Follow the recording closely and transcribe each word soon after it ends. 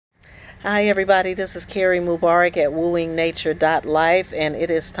Hi everybody, this is Carrie Mubarak at wooingnature.life, and it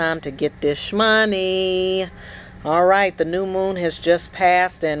is time to get this shmoney. Alright, the new moon has just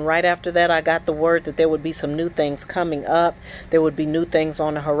passed, and right after that I got the word that there would be some new things coming up. There would be new things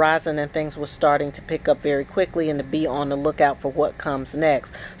on the horizon, and things were starting to pick up very quickly, and to be on the lookout for what comes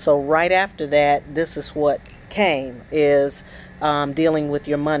next. So right after that, this is what came, is dealing with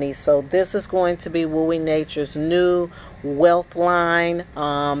your money. So this is going to be Wooing Nature's new wealth line,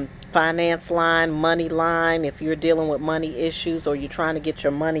 finance line, money line. If you're dealing with money issues or you're trying to get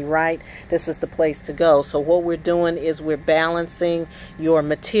your money right, this is the place to go. So what we're doing is we're balancing your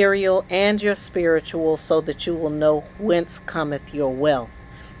material and your spiritual so that you will know whence cometh your wealth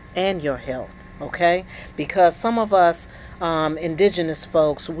and your health. Okay? Because some of us indigenous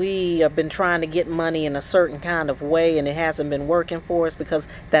folks, we have been trying to get money in a certain kind of way, and it hasn't been working for us because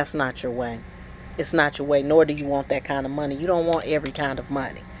that's not your way. It's not your way, nor do you want that kind of money. You don't want every kind of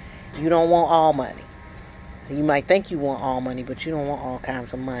money. You don't want all money. You might think you want all money, but you don't want all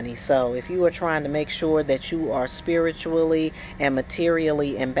kinds of money. So if you are trying to make sure that you are spiritually and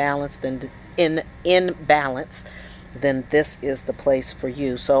materially imbalanced and in balance, then this is the place for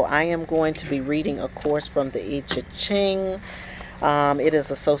you. So I am going to be reading a course from the I Ching. It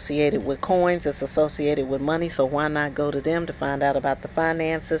is associated with coins. It's associated with money. So why not go to them to find out about the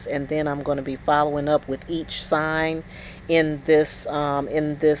finances? And then I'm going to be following up with each sign in this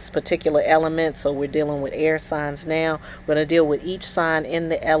particular element. So we're dealing with air signs now. We're going to deal with each sign in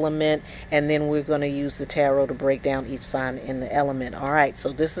the element, and then we're going to use the tarot to break down each sign in the element. All right.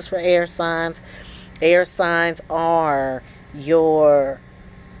 So this is for air signs. Air signs are your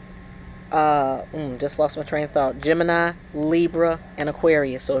just lost my train of thought. Gemini, Libra, and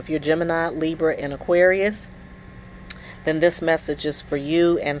Aquarius. So if you're Gemini, Libra, and Aquarius, then this message is for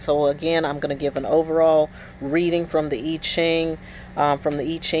you. And so again, I'm going to give an overall reading from the I Ching,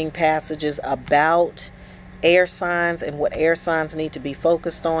 passages about air signs and what air signs need to be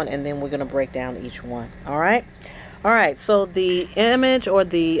focused on, and then we're going to break down each one. All right. So the image or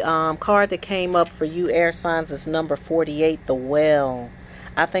the card that came up for you air signs is number 48, the well.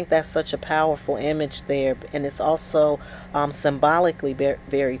 I think that's such a powerful image there, and it's also symbolically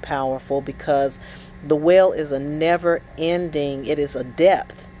very powerful, because the well is a never-ending, it is a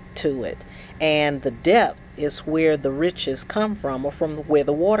depth to it, and the depth is where the riches come from, or from where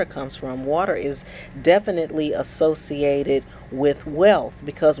the water comes from. Water is definitely associated with wealth,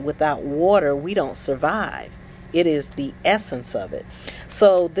 because without water we don't survive. It is the essence of it.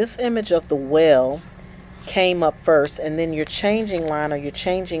 So this image of the well came up first, and then your changing line or your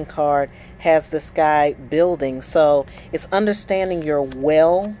changing card has this guy building. So it's understanding your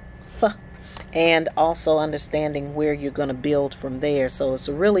wealth and also understanding where you're going to build from there. So it's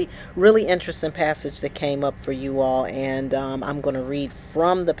a really interesting passage that came up for you all, and I'm going to read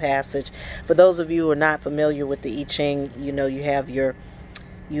from the passage. For those of you who are not familiar with the I Ching, you know, you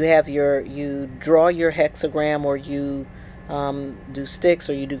draw your hexagram, or you do sticks,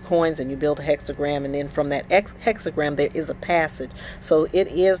 or you do coins, and you build a hexagram, and then from that hexagram there is a passage. So it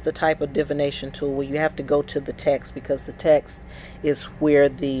is the type of divination tool where you have to go to the text, because the text is where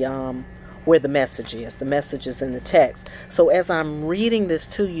the message is. The message is in the text. So as I'm reading this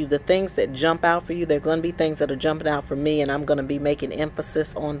to you, the things that jump out for you, they're going to be things that are jumping out for me, and I'm going to be making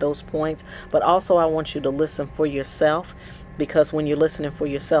emphasis on those points. But also I want you to listen for yourself, because when you're listening for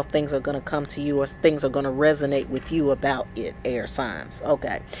yourself, things are going to come to you, or things are going to resonate with you about it, air signs.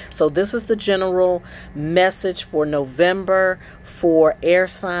 Okay, so this is the general message for November for air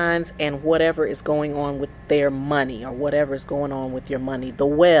signs and whatever is going on with their money, or whatever is going on with your money. The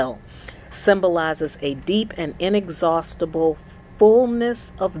well symbolizes a deep and inexhaustible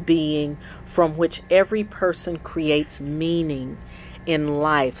fullness of being from which every person creates meaning in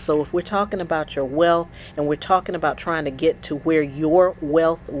life. So if we're talking about your wealth, and we're talking about trying to get to where your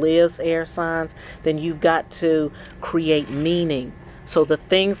wealth lives, air signs, then you've got to create meaning. So the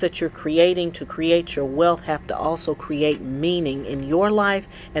things that you're creating to create your wealth have to also create meaning in your life,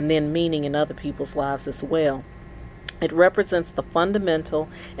 and then meaning in other people's lives as well. It represents the fundamental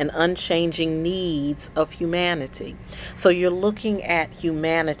and unchanging needs of humanity. So you're looking at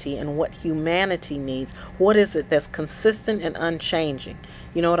humanity and what humanity needs. What is it that's consistent and unchanging?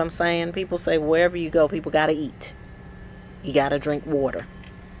 You know what I'm saying? People say wherever you go, people got to eat. You got to drink water,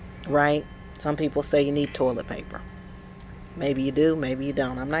 right? Some people say you need toilet paper. Maybe you do, maybe you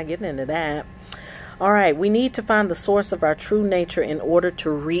don't. I'm not getting into that. All right, we need to find the source of our true nature in order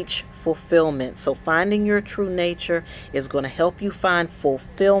to reach fulfillment. So finding your true nature is going to help you find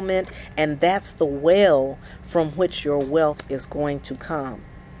fulfillment, and that's the well from which your wealth is going to come.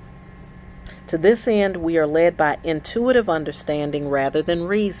 To this end, we are led by intuitive understanding rather than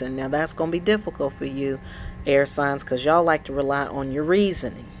reason. Now, that's going to be difficult for you, air signs, because y'all like to rely on your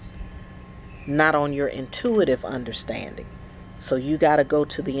reasoning, not on your intuitive understanding. So you got to go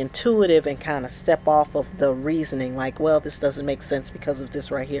to the intuitive and kind of step off of the reasoning, like, well, this doesn't make sense because of this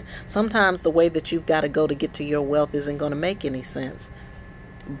right here. Sometimes the way that you've got to go to get to your wealth isn't going to make any sense.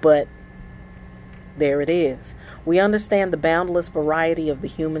 But there it is. We understand the boundless variety of the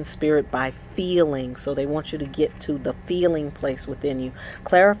human spirit by feeling. So they want you to get to the feeling place within you.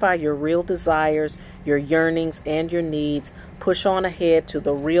 Clarify your real desires, your yearnings, and your needs. Push on ahead to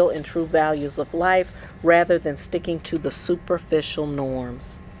the real and true values of life rather than sticking to the superficial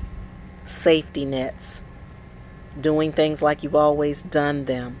norms. Safety nets. Doing things like you've always done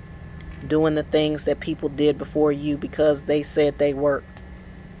them. Doing the things that people did before you because they said they worked.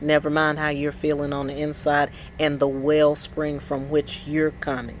 Never mind how you're feeling on the inside and the wellspring from which you're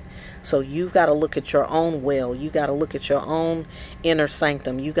coming. So you've got to look at your own well. You got to look at your own inner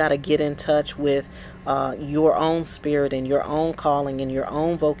sanctum. You got to get in touch with your own spirit and your own calling and your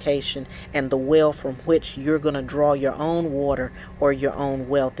own vocation and the well from which you're going to draw your own water or your own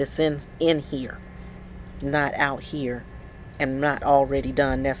wealth. It's in here, not out here, and not already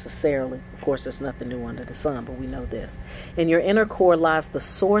done necessarily. Of course, there's nothing new under the sun, but we know this. In your inner core lies the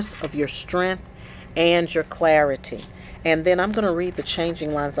source of your strength and your clarity. And then I'm going to read the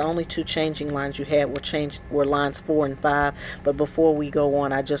changing lines. The only two changing lines you had were lines 4 and 5. But before we go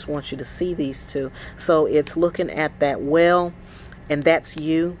on, I just want you to see these two. So it's looking at that well, and that's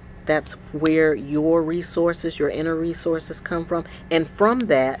you. That's where your resources, your inner resources come from. And from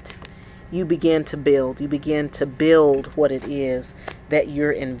that, you begin to build. You begin to build what it is that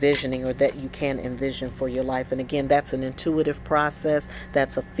you're envisioning or that you can envision for your life. And again, that's an intuitive process.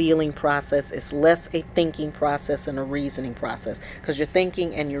 That's a feeling process. It's less a thinking process and a reasoning process, because your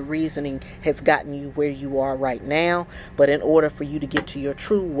thinking and your reasoning has gotten you where you are right now. But in order for you to get to your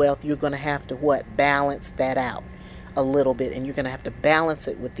true wealth, you're going to have to what? Balance that out a little bit. And you're going to have to balance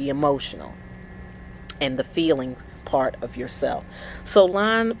it with the emotional and the feeling part of yourself. So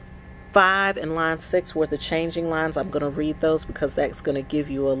line 5 and line 6 were the changing lines. I'm going to read those because that's going to give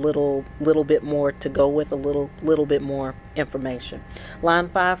you a little bit more to go with, a little bit more information. Line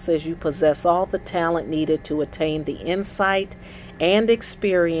 5 says you possess all the talent needed to attain the insight and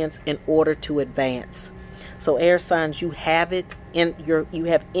experience in order to advance. So air signs, you have it in you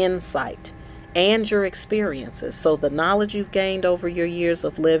have insight and your experiences. So the knowledge you've gained over your years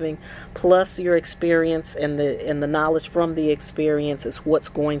of living, plus your experience and the knowledge from the experience, is what's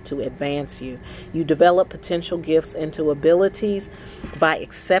going to advance you. You develop potential gifts into abilities by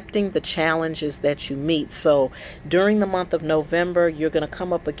accepting the challenges that you meet. So during the month of November, you're going to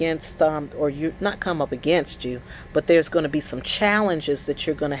come up against, or you not come up against you, but there's going to be some challenges that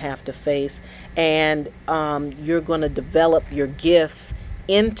you're going to have to face, and you're going to develop your gifts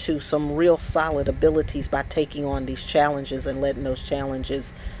into some real solid abilities by taking on these challenges and letting those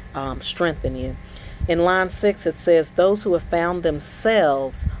challenges strengthen you. In line 6, it says, those who have found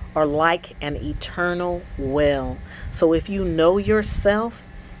themselves are like an eternal well. So if you know yourself,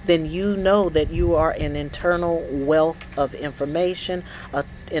 then you know that you are an eternal wealth of information,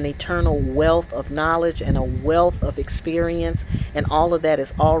 an eternal wealth of knowledge, and a wealth of experience. And all of that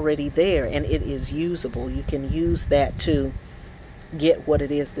is already there, and it is usable. You can use that to get what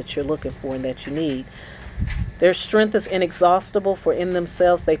it is that you're looking for and that you need. Their strength is inexhaustible, for in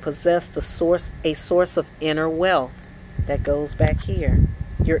themselves they possess a source of inner wealth. That goes back here.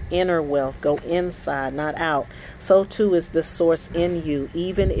 Your inner wealth. Go inside, not out. So too is this source in you,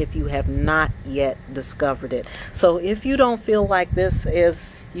 even if you have not yet discovered it. So if you don't feel like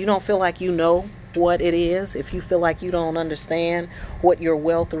you don't feel like you know what it is, if you feel like you don't understand what your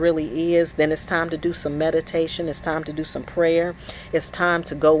wealth really is, then it's time to do some meditation. It's time to do some prayer. It's time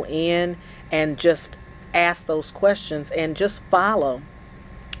to go in and just ask those questions and just follow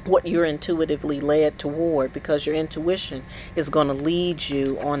what you're intuitively led toward, because your intuition is going to lead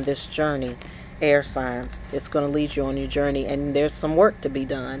you on this journey, air signs. It's going to lead you on your journey, and there's some work to be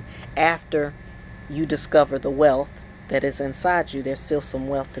done after you discover the wealth that is inside you. There's still some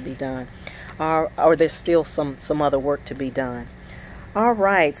wealth to be done. Or there's still some other work to be done. All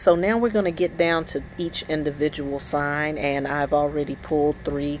right, so now we're going to get down to each individual sign, and I've already pulled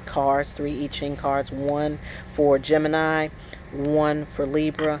 3 cards, 3 I Ching cards, 1 for Gemini, 1 for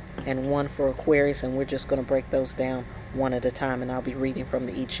Libra, and 1 for Aquarius, and we're just going to break those down one at a time, and I'll be reading from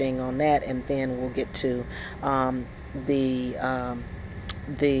the I Ching on that, and then we'll get to the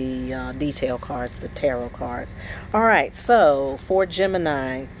detail cards, the tarot cards. All right, so for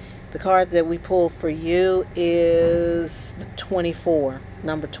Gemini, The card that we pulled for you is the 24,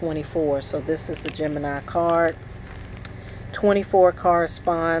 number 24. So this is the Gemini card. 24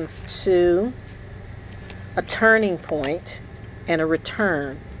 corresponds to a turning point and a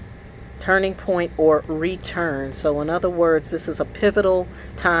return. Turning point or return. So in other words, this is a pivotal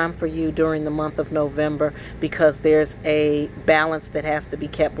time for you during the month of November, because there's a balance that has to be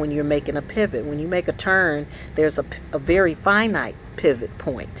kept when you're making a pivot. When you make a turn, there's a very finite pivot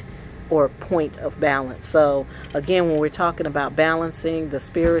point or point of balance. So again, when we're talking about balancing the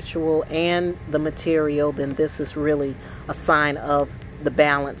spiritual and the material, then this is really a sign of the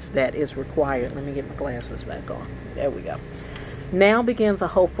balance that is required. Let me get my glasses back on. There we go. Now begins a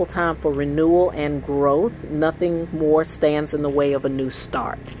hopeful time for renewal and growth. Nothing more stands in the way of a new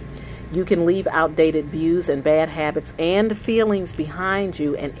start. You can leave outdated views and bad habits and feelings behind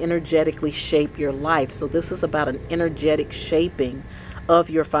you and energetically shape your life. So this is about an energetic shaping of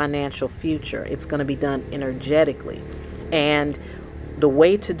your financial future. It's going to be done energetically. And the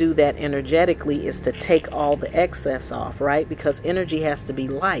way to do that energetically is to take all the excess off, right? Because energy has to be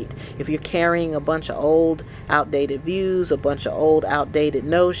light. If you're carrying a bunch of old, outdated views, a bunch of old, outdated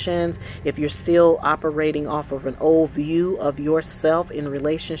notions, if you're still operating off of an old view of yourself in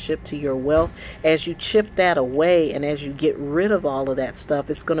relationship to your wealth, as you chip that away and as you get rid of all of that stuff,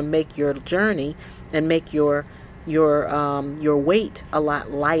 it's going to make your journey and make your weight a lot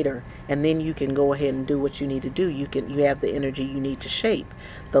lighter, and then you can go ahead and do what you need to do. You have the energy you need to shape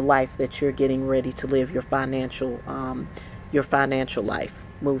the life that you're getting ready to live, your financial life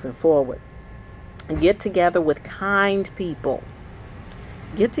moving forward. Get together with kind people.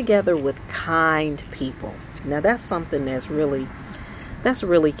 Get together with kind people. Now that's something that's really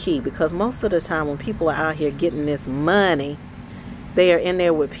key, because most of the time when people are out here getting this money, they are in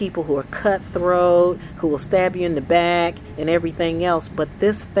there with people who are cutthroat, who will stab you in the back and everything else. But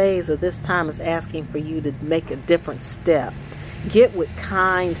this phase of this time is asking for you to make a different step. Get with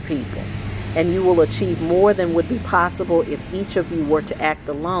kind people, and you will achieve more than would be possible if each of you were to act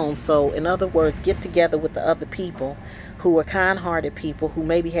alone. So in other words, get together with the other people who are kind-hearted people who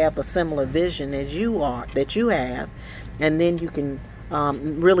maybe have a similar vision as you are, that you have, and then you can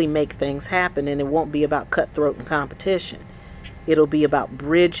really make things happen, and it won't be about cutthroat and competition. It'll be about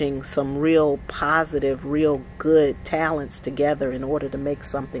bridging some real positive, real good talents together in order to make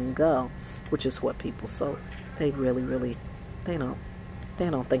something go, which is what people, so they really, they don't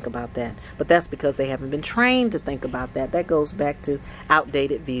think about that. But that's because they haven't been trained to think about that. That goes back to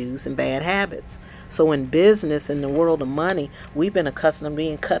outdated views and bad habits. So in business, in the world of money, we've been accustomed to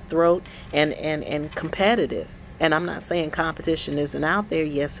being cutthroat and competitive. And I'm not saying competition isn't out there.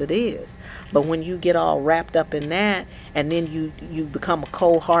 Yes, it is. But when you get all wrapped up in that, and then you become a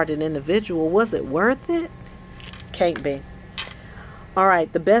cold-hearted individual, was it worth it? Can't be. All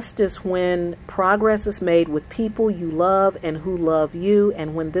right, the best is when progress is made with people you love and who love you,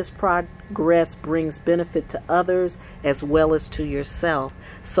 and when this progress brings benefit to others as well as to yourself.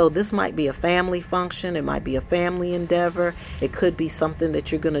 So this might be a family function, it might be a family endeavor, it could be something that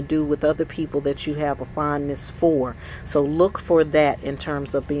you're going to do with other people that you have a fondness for. So look for that in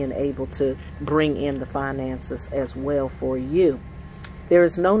terms of being able to bring in the finances as well for you. There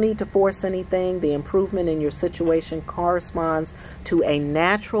is no need to force anything. The improvement in your situation corresponds to a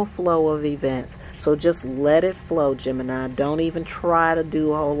natural flow of events. So just let it flow, Gemini. Don't even try to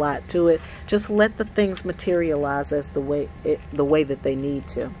do a whole lot to it. Just let the things materialize as the way that they need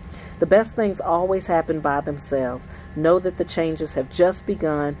to. The best things always happen by themselves. Know that the changes have just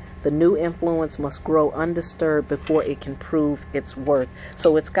begun. The new influence must grow undisturbed before it can prove its worth.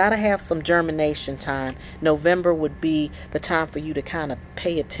 So it's got to have some germination time. November would be the time for you to kind of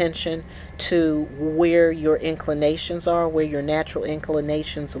pay attention to where your inclinations are, where your natural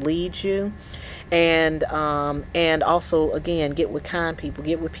inclinations lead you. And also, again, get with kind people.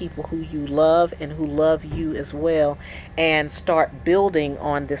 Get with people who you love and who love you as well, and start building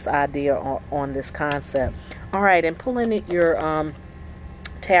on this idea, on this concept. All right, and pulling at your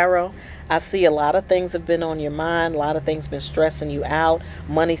tarot, I see a lot of things have been on your mind. A lot of things been stressing you out.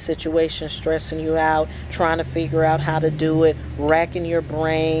 Money situation stressing you out. Trying to figure out how to do it. Racking your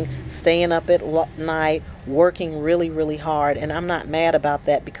brain. Staying up at night. Working really, really hard. And I'm not mad about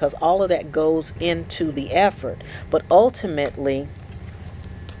that, because all of that goes into the effort. But ultimately,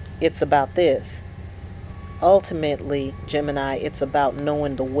 it's about this. ultimately, Gemini, it's about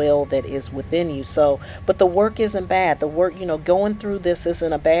knowing the will that is within you. So, but the work isn't bad. The work, going through this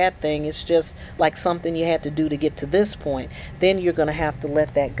isn't a bad thing. It's just like something you had to do to get to this point. Then you're going to have to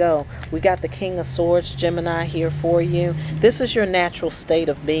let that go. We got the King of Swords, Gemini, here for you. This is your natural state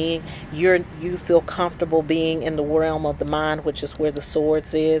of being. You feel comfortable being in the realm of the mind, which is where the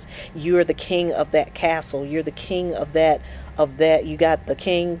swords is. You're the king of that castle. You're the king of that. You got the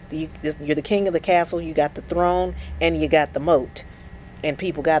king, you're the king of the castle, you got the throne, and you got the moat. And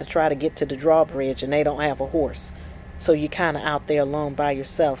people got to try to get to the drawbridge, and they don't have a horse. So you're kind of out there alone by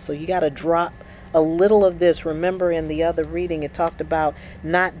yourself. So you got to drop a little of this. Remember, in the other reading, it talked about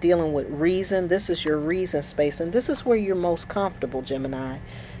not dealing with reason. This is your reason space, and this is where you're most comfortable, Gemini.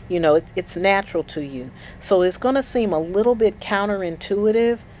 It's natural to you. So it's going to seem a little bit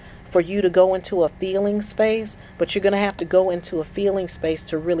counterintuitive for you to go into a feeling space, but you're going to have to go into a feeling space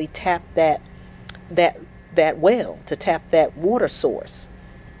to really tap that well, to tap that water source.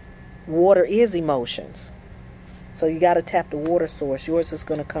 Water is emotions. So you got to tap the water source. Yours is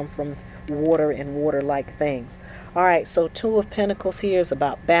going to come from water and water-like things. All right, so Two of Pentacles here is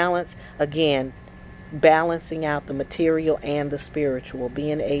about balance. Again, balancing out the material and the spiritual,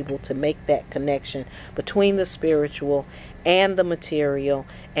 being able to make that connection between the spiritual and the material.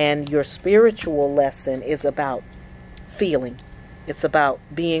 And your spiritual lesson is about feeling. It's about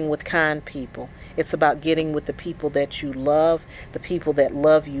being with kind people. It's about getting with the people that you love, the people that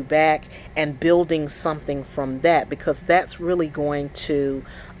love you back, and building something from that, because that's really going to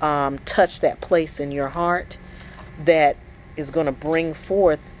touch that place in your heart that is going to bring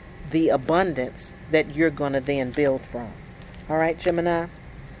forth the abundance that you're going to then build from. All right, Gemini?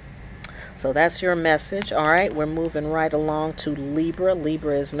 So that's your message. All right, we're moving right along to Libra.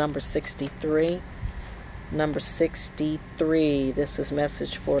 Libra is number 63. Number 63. This is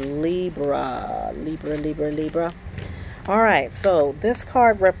message for Libra. Libra. All right, so this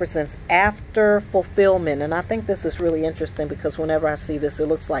card represents after fulfillment. And I think this is really interesting because whenever I see this, it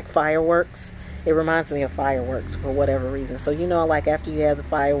looks like fireworks. It reminds me of fireworks for whatever reason. So, like after you have the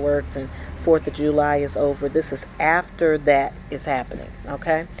fireworks and 4th of July is over, this is after that is happening,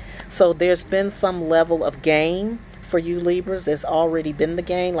 okay? So there's been some level of gain for you Libras. There's already been the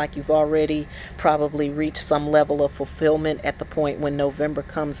gain, like you've already probably reached some level of fulfillment at the point when November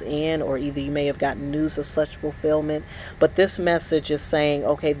comes in, or either you may have gotten news of such fulfillment. But this message is saying,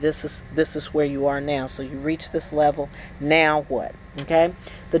 okay, this is where you are now. So you reach this level, now what? Okay?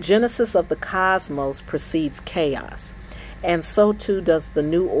 The genesis of the cosmos precedes chaos. And so too does the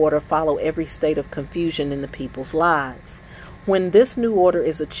new order follow every state of confusion in the people's lives. When this new order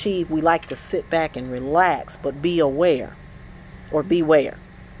is achieved, we like to sit back and relax, but be aware, or beware.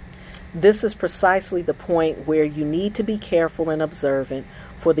 This is precisely the point where you need to be careful and observant,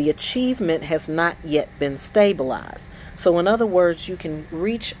 for the achievement has not yet been stabilized. So in other words, you can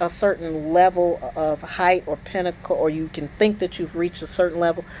reach a certain level of height or pinnacle, or you can think that you've reached a certain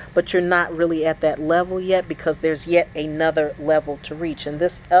level, but you're not really at that level yet, because there's yet another level to reach. And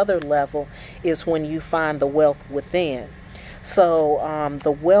this other level is when you find the wealth within. So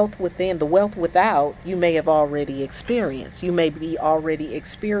the wealth within, the wealth without, you may have already experienced. You may be already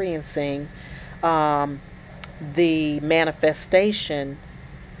experiencing the manifestation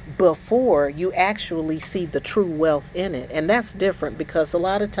before you actually see the true wealth in it. And that's different, because a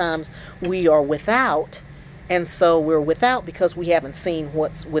lot of times we are without, and so we're without because we haven't seen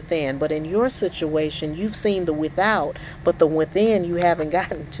what's within. But in your situation, you've seen the without, but the within you haven't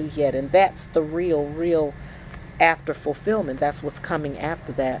gotten to yet. And that's the real after fulfillment. That's what's coming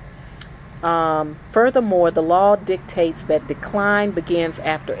after that. Furthermore, the law dictates that decline begins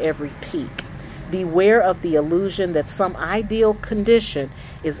after every peak. Beware of the illusion that some ideal condition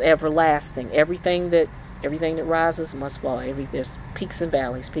is everlasting. Everything that rises must fall. There's peaks and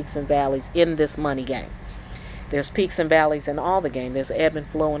valleys in this money game. There's peaks and valleys in all the game. There's ebb and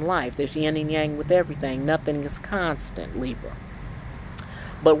flow in life. There's yin and yang with everything. Nothing is constant, Libra.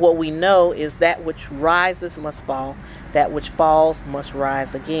 But what we know is that which rises must fall, that which falls must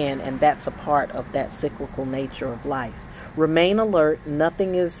rise again, and that's a part of that cyclical nature of life. Remain alert.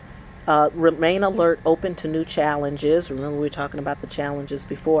 Remain alert, open to new challenges. Remember, we were talking about the challenges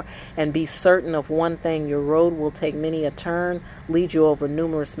before. And be certain of one thing: your road will take many a turn, lead you over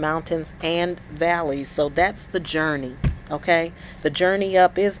numerous mountains and valleys. So that's the journey. Okay, the journey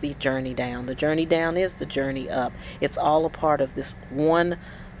up is the journey down. The journey down is the journey up. It's all a part of this one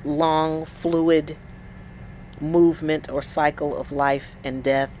long, fluid movement or cycle of life and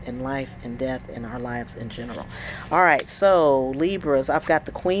death and life and death in our lives in general. All right, so Libras, I've got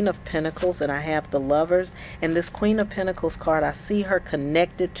the Queen of Pentacles and I have the Lovers. And this Queen of Pentacles card, I see her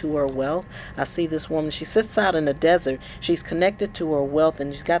connected to her wealth. I see this woman, she sits out in the desert. She's connected to her wealth,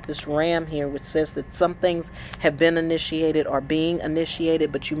 and she's got this ram here which says that some things have been initiated or being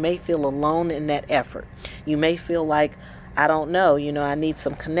initiated, but you may feel alone in that effort. You may feel like, I don't know, I need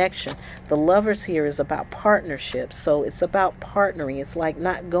some connection. The Lovers here is about partnership. So it's about partnering. It's like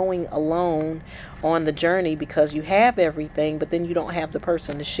not going alone on the journey because you have everything, but then you don't have the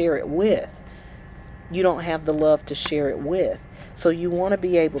person to share it with. You don't have the love to share it with. So you want to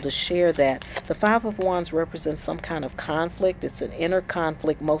be able to share that. The Five of Wands represents some kind of conflict. It's an inner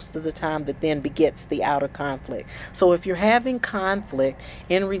conflict most of the time that then begets the outer conflict. So if you're having conflict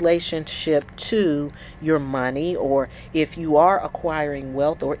in relationship to your money, or if you are acquiring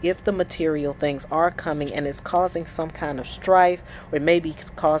wealth, or if the material things are coming and it's causing some kind of strife, or maybe it's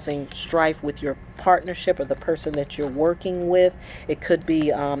causing strife with your partnership or the person that you're working with. It could be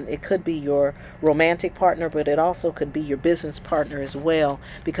your romantic partner, but it also could be your business partner as well,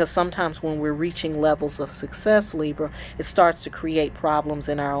 because sometimes when we're reaching levels of success, Libra, it starts to create problems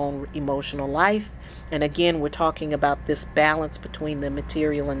in our own emotional life. And again, we're talking about this balance between the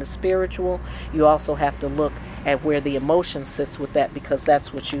material and the spiritual. You also have to look at where the emotion sits with that, because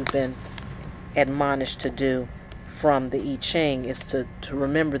that's what you've been admonished to do from the I Ching, is to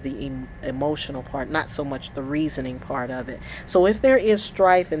remember the emotional part, not so much the reasoning part of it. So if there is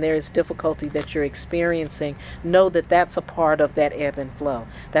strife and there is difficulty that you're experiencing, know that that's a part of that ebb and flow.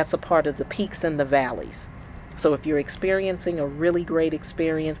 That's a part of the peaks and the valleys. So if you're experiencing a really great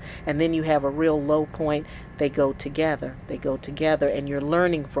experience and then you have a real low point, they go together. They go together, and you're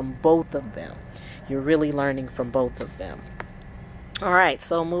learning from both of them. You're really learning from both of them. All right,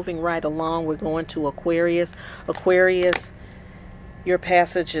 so moving right along, we're going to Aquarius. Aquarius, your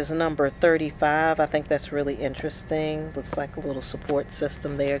passage is number 35. I think that's really interesting. Looks like a little support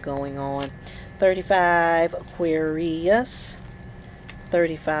system there going on. 35 Aquarius.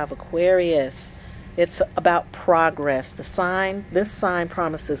 35 Aquarius. It's about progress. This sign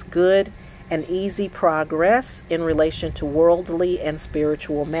promises good and easy progress in relation to worldly and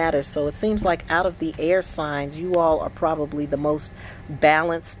spiritual matters. So it seems like out of the air signs, you all are probably the most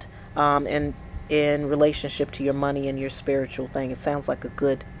balanced in relationship to your money and your spiritual thing. It sounds like a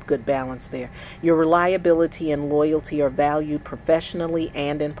good balance there. Your reliability and loyalty are valued professionally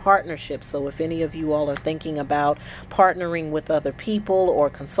and in partnership. So if any of you all are thinking about partnering with other people or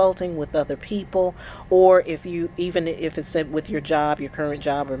consulting with other people, or if it's with your job, your current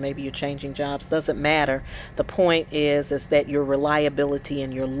job, or maybe you're changing jobs, doesn't matter. The point is that your reliability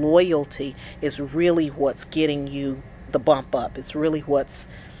and your loyalty is really what's getting you the bump up. It's really what's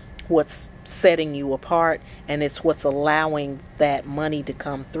setting you apart, and it's what's allowing that money to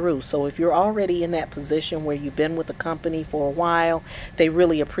come through. So if you're already in that position where you've been with a company for a while, they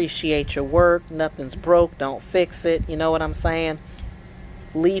really appreciate your work. Nothing's broke, don't fix it. You know what I'm saying?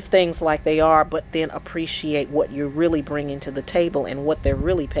 Leave things like they are, but then appreciate what you're really bringing to the table and what they're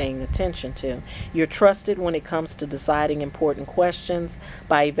really paying attention to. You're trusted when it comes to deciding important questions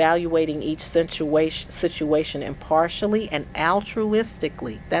by evaluating each situation impartially and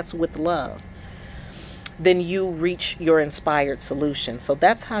altruistically. That's with love. Then you reach your inspired solution. So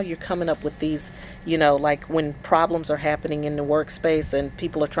that's how you're coming up with these, like when problems are happening in the workspace and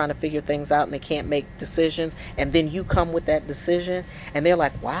people are trying to figure things out and they can't make decisions, and then you come with that decision and they're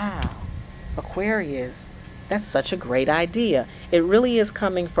like, wow, Aquarius, that's such a great idea. It really is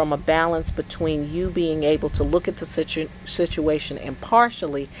coming from a balance between you being able to look at the situation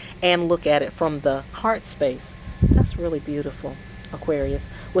impartially and look at it from the heart space. That's really beautiful, Aquarius.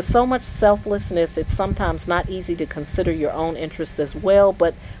 With so much selflessness, it's sometimes not easy to consider your own interests as well,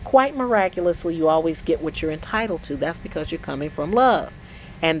 but quite miraculously, you always get what you're entitled to. That's because you're coming from love.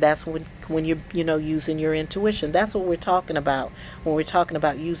 And that's when you're using your intuition. That's what we're talking about when we're talking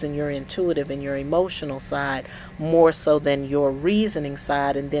about using your intuitive and your emotional side more so than your reasoning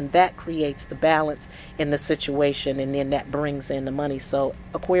side. And then that creates the balance in the situation, and then that brings in the money. So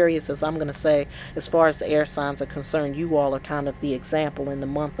Aquarius, as I'm going to say, as far as the air signs are concerned, you all are kind of the example in the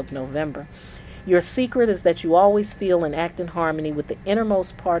month of November. Your secret is that you always feel and act in harmony with the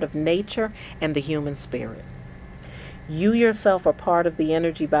innermost part of nature and the human spirit. You yourself are part of the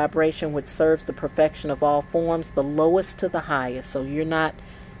energy vibration which serves the perfection of all forms, the lowest to the highest. So you're not,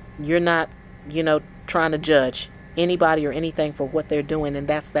 trying to judge anybody or anything for what they're doing, and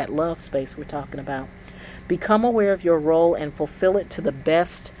that's that love space we're talking about. Become aware of your role and fulfill it to the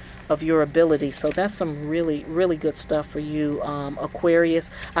best of your ability. So that's some really, really good stuff for you,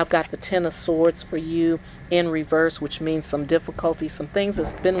 Aquarius. I've got the Ten of Swords for you in reverse, which means some difficulty, some things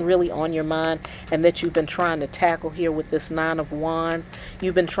that's been really on your mind and that you've been trying to tackle here with this Nine of Wands.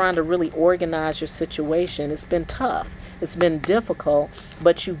 You've been trying to really organize your situation. It's been tough. It's been difficult,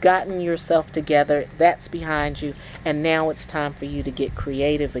 but you've gotten yourself together. That's behind you, and now it's time for you to get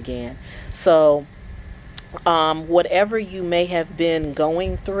creative again. So whatever you may have been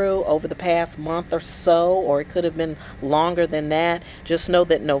going through over the past month or so, or it could have been longer than that, just know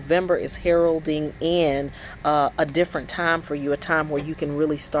that November is heralding in a different time for you, a time where you can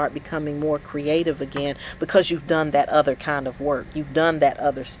really start becoming more creative again, because you've done that other kind of work. You've done that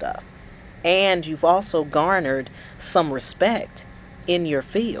other stuff. And you've also garnered some respect in your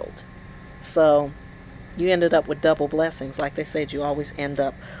field. So you ended up with double blessings. Like they said, you always end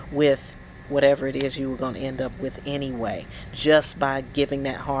up with whatever it is you were going to end up with anyway, just by giving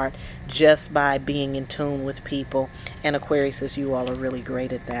that heart, just by being in tune with people. And Aquarius says you all are really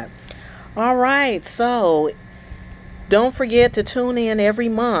great at that. All right, so don't forget to tune in every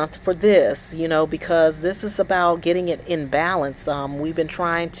month for this, because this is about getting it in balance. We've been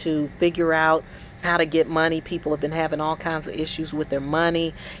trying to figure out how to get money. People have been having all kinds of issues with their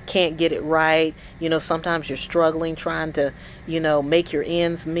money, can't get it right. Sometimes you're struggling trying to, make your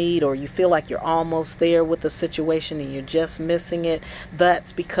ends meet, or you feel like you're almost there with the situation and you're just missing it.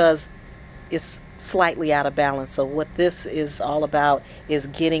 That's because it's slightly out of balance. So what this is all about is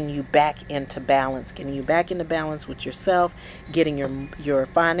getting you back into balance, with yourself, getting your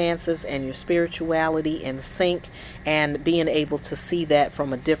finances and your spirituality in sync, and being able to see that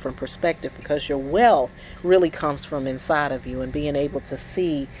from a different perspective, because your wealth really comes from inside of you, and being able to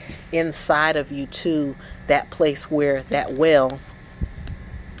see inside of you to that place where that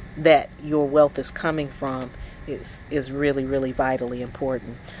your wealth is coming from is really, really vitally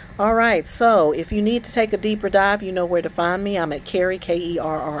important. All right, so if you need to take a deeper dive, you know where to find me. I'm at Kerri,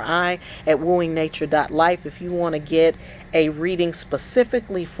 Kerri, at wooingnature.life. If you want to get a reading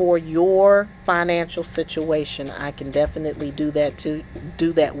specifically for your financial situation, I can definitely do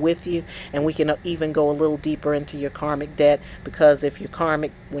that with you, and we can even go a little deeper into your karmic debt, because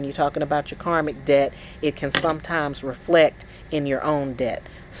when you're talking about your karmic debt, it can sometimes reflect in your own debt.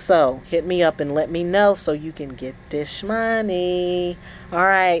 So hit me up and let me know so you can get this money. All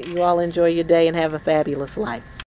right, you all enjoy your day and have a fabulous life.